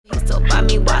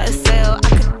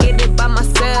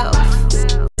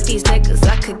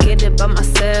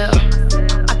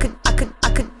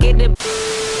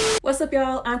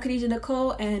Hello, I'm Kadijah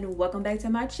Nicole and welcome back to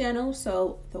my channel.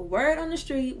 So the word on the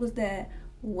street was that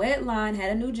Wetline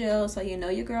had a new gel, so you know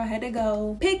your girl had to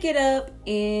go pick it up,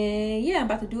 and yeah, I'm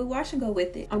about to do a wash and go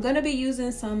with it. I'm gonna be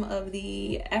using some of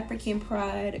the African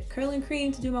Pride curling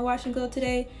cream to do my wash and go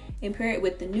today and pair it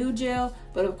with the new gel,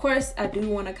 but of course I do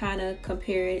want to kind of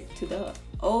compare it to the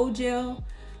old gel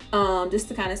just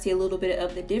to kind of see a little bit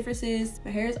of the differences. My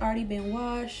hair has already been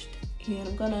washed and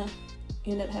I'm gonna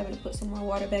end up having to put some more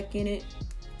water back in it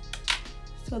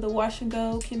so the wash and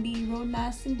go can be real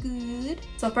nice and good.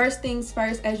 So first things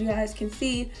first, as you guys can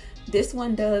see, this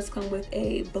one does come with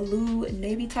a blue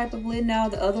navy type of lid. Now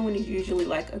the other one is usually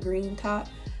like a green top,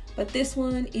 but this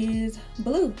one is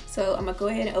blue. So I'm gonna go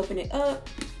ahead and open it up.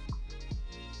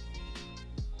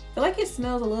 I feel like it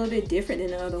smells a little bit different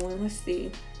than the other one. Let's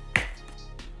see. I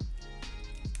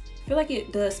feel like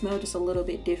it does smell just a little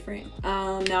bit different.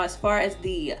 Now as far as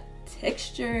the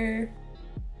texture,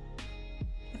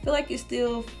 I feel like it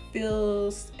still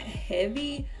feels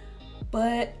heavy,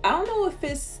 but I don't know if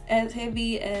it's as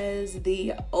heavy as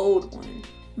the old one.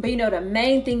 But you know, the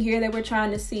main thing here that we're trying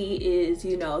to see is,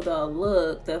 you know, the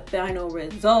look, the final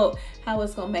result, how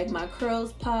it's gonna make my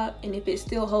curls pop, and if it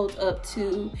still holds up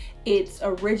to its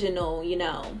original, you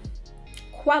know,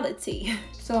 quality.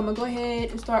 So I'm gonna go ahead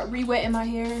and start re-wetting my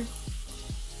hair.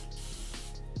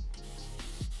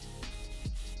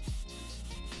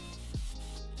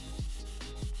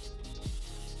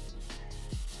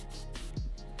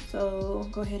 So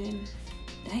go ahead and,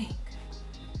 dang,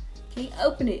 can't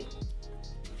open it.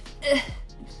 Ugh.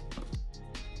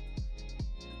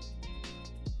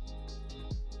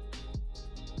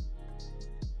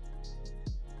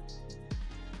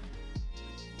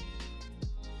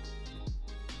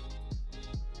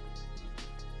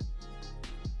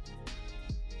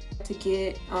 To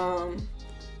get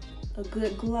a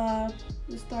good glob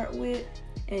to start with,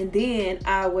 and then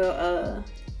I will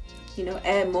you know,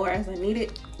 add more as I need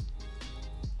it.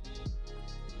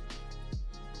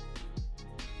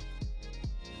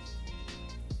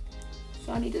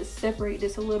 So I need to separate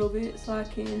this a little bit so I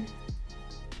can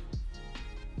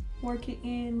work it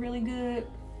in really good.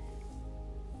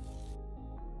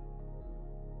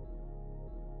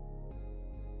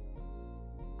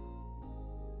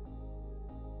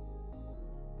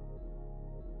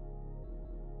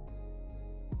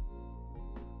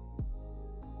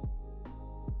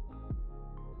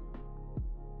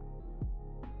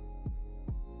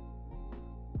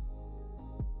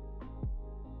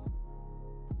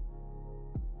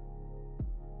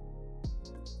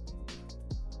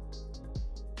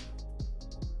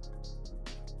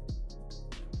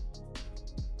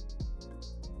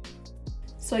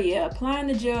 So yeah, applying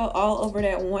the gel all over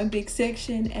that one big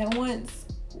section at once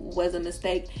was a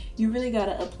mistake. You really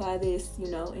gotta apply this,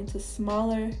 you know, into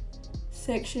smaller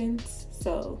sections.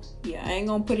 So yeah, I ain't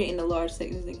gonna put it in the large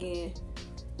sections again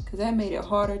because that made it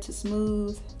harder to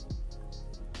smooth.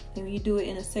 And when you do it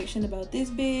in a section about this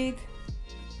big,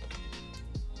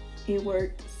 it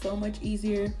worked so much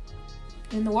easier.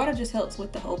 And the water just helps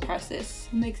with the whole process.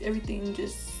 It makes everything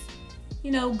just,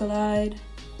 you know, glide.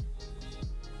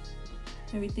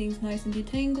 Everything's nice and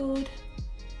detangled.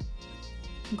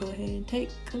 Go ahead and take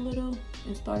a little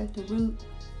and start at the root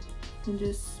and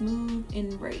just smooth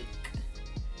and rake.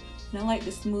 And I like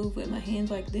to smooth with my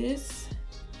hands like this.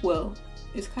 Well,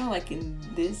 it's kind of like in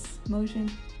this motion.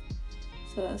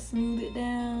 So I smooth it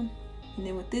down, and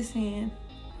then with this hand,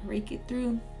 rake it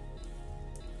through.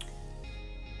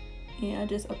 And I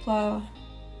just apply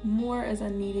more as I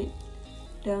need it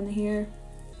down here.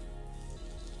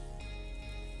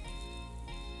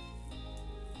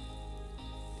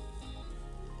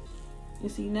 You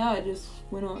see, now it just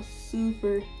went on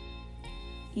super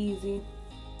easy.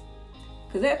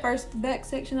 Cause that first back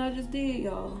section I just did,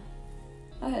 y'all,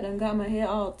 I had done got my hair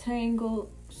all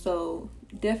tangled. So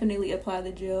definitely apply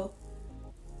the gel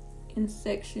in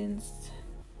sections.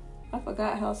 I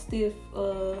forgot how stiff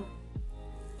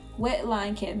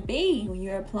Wetline can be when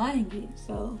you're applying it.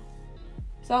 So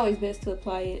it's always best to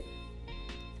apply it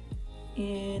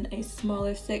in a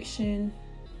smaller section.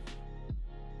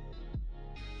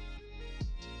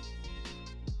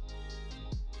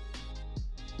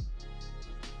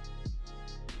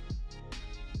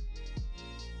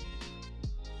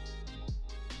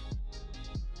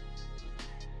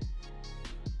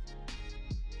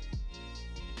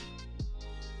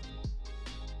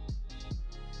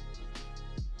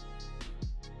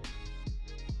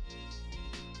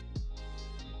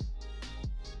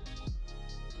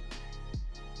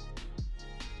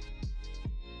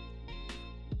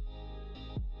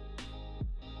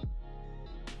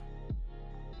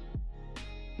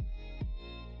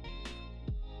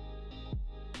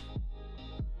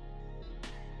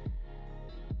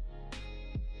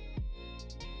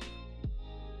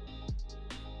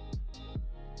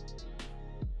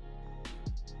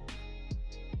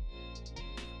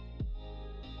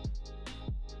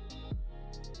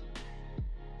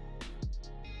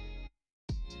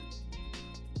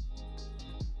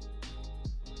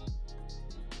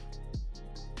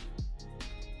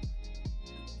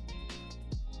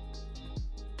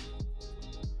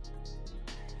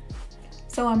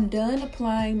 So I'm done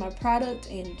applying my product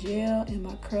and gel, and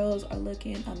my curls are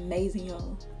looking amazing,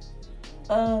 y'all.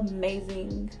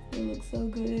 Amazing. They look so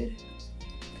good.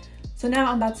 So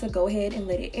now I'm about to go ahead and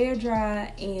let it air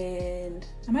dry, and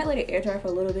I might let it air dry for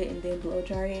a little bit and then blow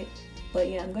dry it. But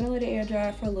yeah, I'm gonna let it air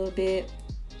dry for a little bit,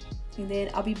 and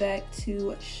then I'll be back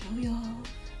to show y'all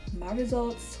my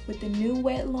results with the new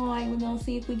Wetline. We're gonna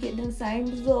see if we get the same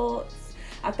results.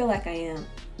 I feel like I am.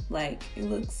 Like,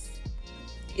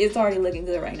 it's already looking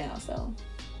good right now, so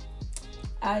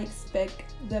I expect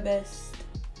the best.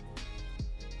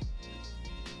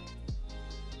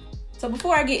 So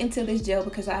before I get into this gel,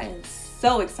 because I am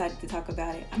so excited to talk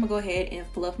about it, I'm gonna go ahead and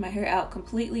fluff my hair out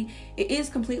completely. It is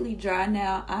completely dry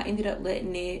now. I ended up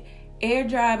letting it air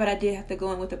dry, but I did have to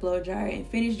go in with the blow dryer and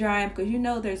finish drying, because you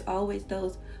know there's always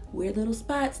those weird little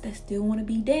spots that still want to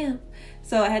be damp.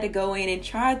 So I had to go in and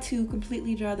try to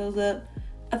completely dry those up.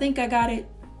 I think I got it.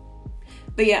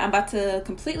 But yeah, I'm about to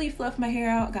completely fluff my hair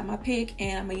out. Got my pick,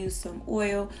 and I'm gonna use some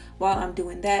oil while I'm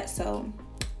doing that. So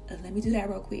let me do that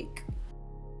real quick.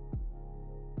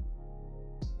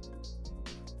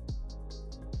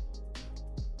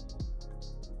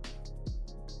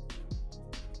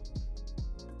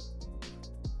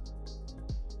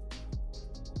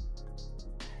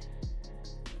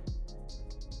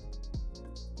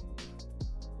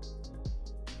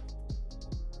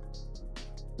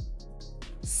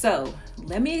 So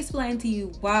let me explain to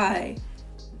you why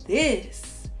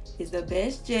this is the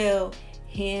best gel,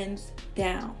 hands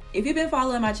down. If you've been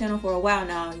following my channel for a while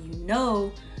now, you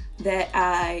know that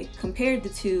I compared the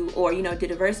two, or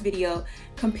did a verse video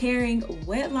comparing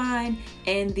Wetline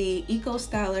and the Eco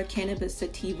Styler Cannabis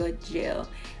Sativa gel.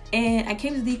 And I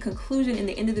came to the conclusion in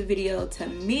the end of the video, to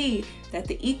me, that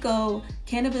the Eco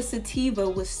Cannabis Sativa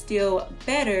was still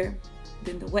better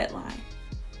than the Wetline.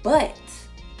 But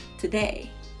today,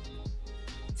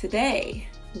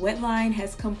 Wetline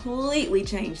has completely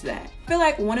changed that. I feel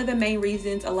like one of the main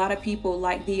reasons a lot of people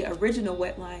like the original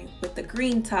Wetline with the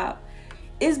green top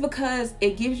is because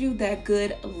it gives you that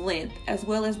good length as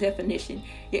well as definition.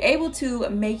 You're able to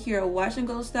make your wash and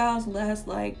go styles last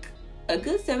like a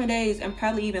good 7 days and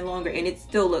probably even longer, and it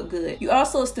still look good. You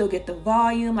also still get the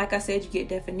volume. Like I said, you get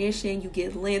definition, you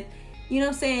get length. You know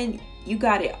what I'm saying? You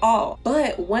got it all.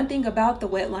 But one thing about the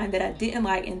Wetline that I didn't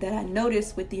like, and that I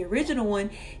noticed with the original one,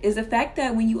 is the fact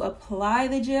that when you apply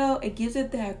the gel, it gives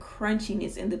it that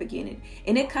crunchiness in the beginning.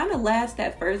 And it kind of lasts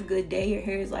that first good day. Your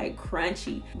hair is like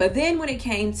crunchy. But then when it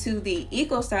came to the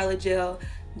Eco Styler gel,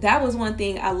 that was one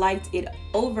thing I liked it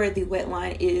over the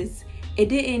Wetline, is it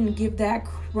didn't give that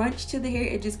crunch to the hair.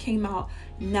 It just came out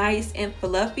nice and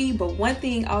fluffy. But one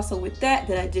thing also with that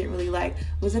I didn't really like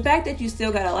was the fact that you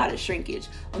still got a lot of shrinkage.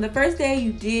 On the first day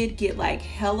you did get like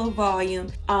hella volume.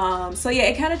 So yeah,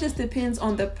 it kind of just depends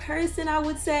on the person, I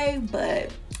would say.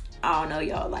 But I don't know,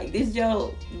 y'all, like this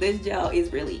gel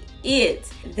is really it.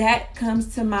 That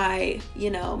comes to my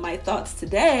my thoughts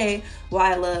today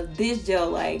why I love this gel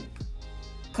like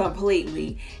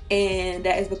completely, and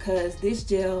that is because this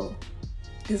gel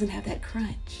doesn't have that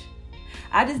crunch.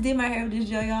 I just did my hair with this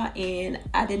gel, y'all, and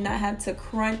I did not have to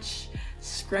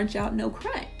scrunch out no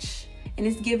crunch. And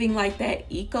it's giving like that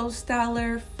Eco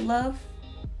Styler fluff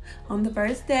on the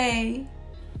first day.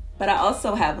 But I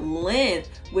also have length,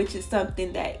 which is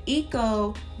something that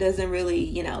Eco doesn't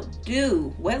really,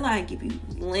 do. Wetline give you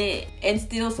length and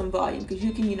still some volume, because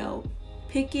you can,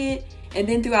 pick it. And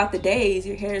then throughout the days,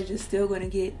 your hair is just still going to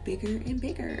get bigger and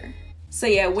bigger. So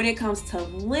yeah, when it comes to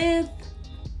length,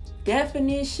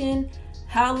 definition,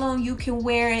 how long you can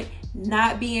wear it,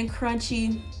 not being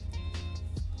crunchy,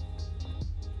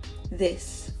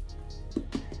 this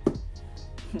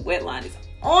Wetline is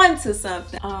on to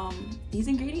something. These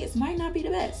ingredients might not be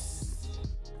the best.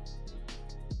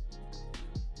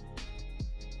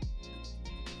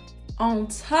 On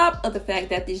top of the fact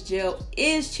that this gel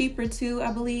is cheaper too,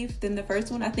 I believe, than the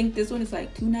first one. I think this one is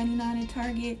like $2.99 at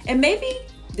Target. And maybe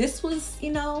this was,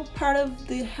 part of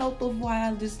the help of why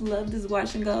I just love this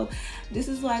wash and go. This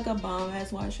is like a bomb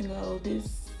ass wash and go.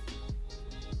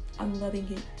 I'm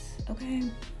loving it, okay?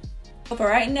 But for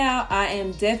right now, I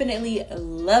am definitely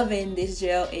loving this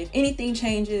gel. If anything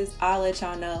changes, I'll let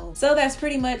y'all know. So that's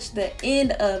pretty much the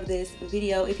end of this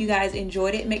video. If you guys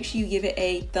enjoyed it, make sure you give it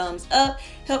a thumbs up.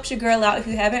 Helps your girl out. If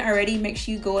you haven't already, make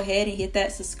sure you go ahead and hit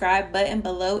that subscribe button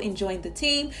below and join the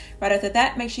team. Right after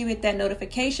that, make sure you hit that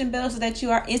notification bell so that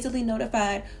you are instantly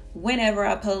notified whenever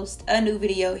I post a new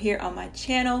video here on my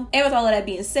channel. And with all of that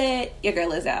being said, your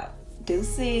girl is out.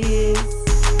 Deuces.